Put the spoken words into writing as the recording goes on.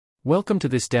Welcome to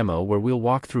this demo where we'll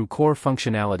walk through core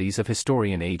functionalities of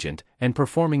Historian Agent and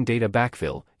performing data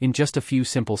backfill in just a few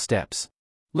simple steps.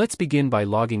 Let's begin by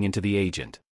logging into the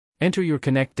agent. Enter your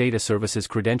Connect Data Services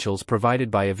credentials provided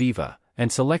by AVEVA,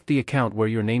 and select the account where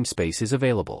your namespace is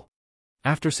available.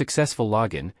 After successful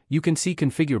login, you can see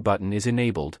Configure button is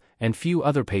enabled, and few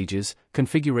other pages,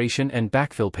 configuration and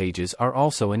backfill pages are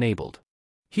also enabled.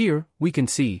 Here, we can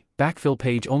see, backfill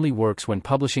page only works when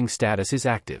publishing status is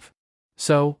active.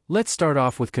 So, let's start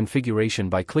off with configuration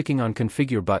by clicking on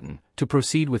Configure button to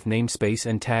proceed with namespace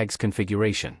and tags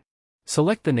configuration.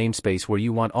 Select the namespace where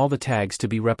you want all the tags to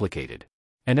be replicated.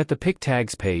 And at the Pick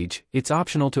Tags page, it's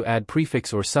optional to add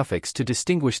prefix or suffix to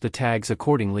distinguish the tags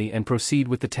accordingly and proceed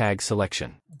with the tag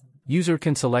selection. User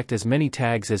can select as many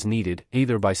tags as needed,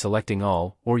 either by selecting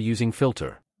all or using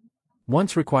filter.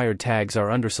 Once required tags are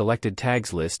under Selected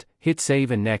Tags list, hit Save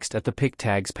and Next at the Pick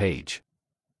Tags page.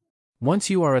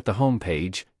 Once you are at the home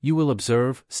page, you will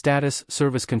observe Status,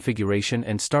 Service Configuration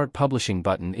and Start Publishing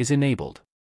button is enabled.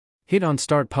 Hit on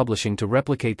Start Publishing to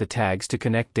replicate the tags to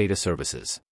Connect Data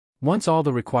Services. Once all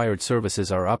the required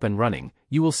services are up and running,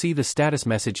 you will see the status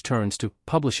message turns to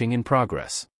Publishing in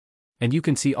Progress. And you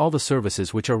can see all the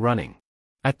services which are running.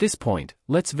 At this point,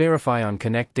 let's verify on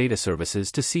Connect Data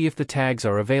Services to see if the tags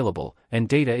are available and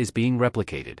data is being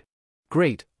replicated.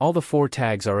 Great, all the 4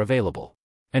 tags are available.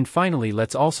 And finally,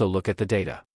 let's also look at the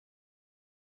data.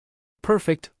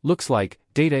 Perfect, looks like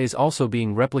data is also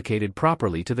being replicated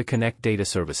properly to the Connect Data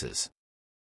Services.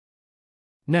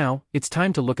 Now, it's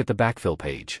time to look at the backfill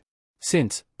page.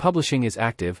 Since publishing is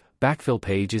active, backfill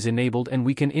page is enabled and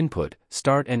we can input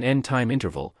start and end time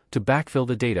interval to backfill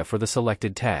the data for the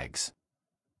selected tags.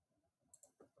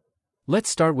 Let's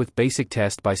start with basic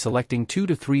test by selecting 2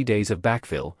 to 3 days of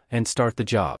backfill and start the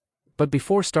job. But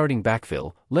before starting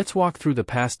backfill, let's walk through the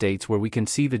past dates where we can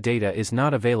see the data is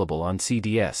not available on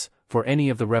CDS for any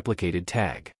of the replicated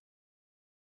tag.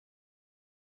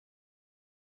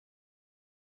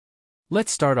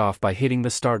 Let's start off by hitting the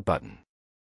Start button.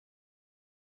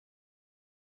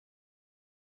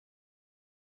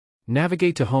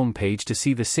 Navigate to Home page to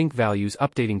see the sync values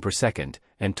updating per second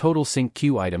and total sync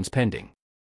queue items pending.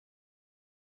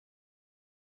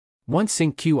 Once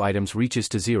sync queue items reaches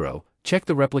to 0, check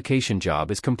the replication job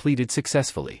is completed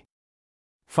successfully.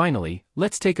 Finally,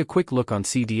 let's take a quick look on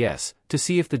CDS to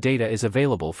see if the data is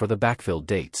available for the backfilled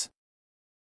dates.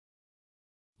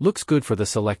 Looks good for the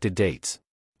selected dates.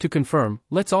 To confirm,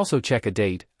 let's also check a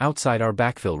date outside our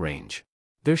backfill range.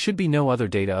 There should be no other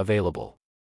data available.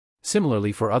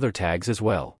 Similarly for other tags as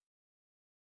well.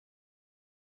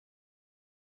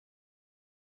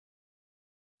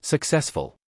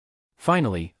 Successful.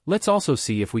 Finally, let's also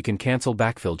see if we can cancel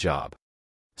backfill job.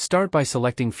 Start by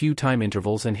selecting few time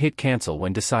intervals and hit Cancel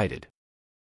when decided.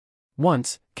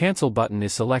 Once Cancel button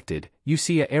is selected, you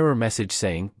see an error message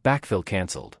saying Backfill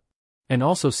cancelled. And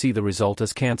also see the result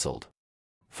as cancelled.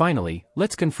 Finally,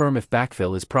 let's confirm if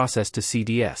backfill is processed to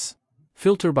CDS.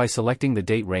 Filter by selecting the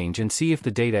date range and see if the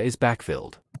data is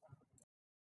backfilled.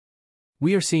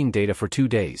 We are seeing data for 2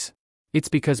 days. It's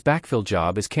because backfill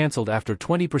job is cancelled after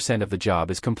 20% of the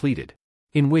job is completed,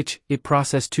 in which it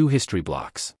processed 2 history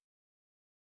blocks.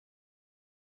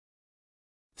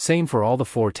 Same for all the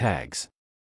 4 tags.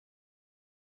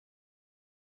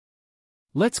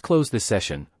 Let's close this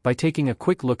session by taking a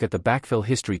quick look at the backfill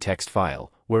history text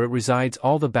file, where it resides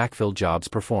all the backfill jobs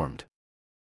performed.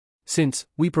 Since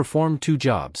we performed 2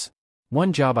 jobs,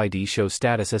 one job ID shows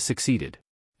status as succeeded,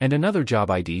 and another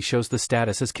job ID shows the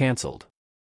status as cancelled.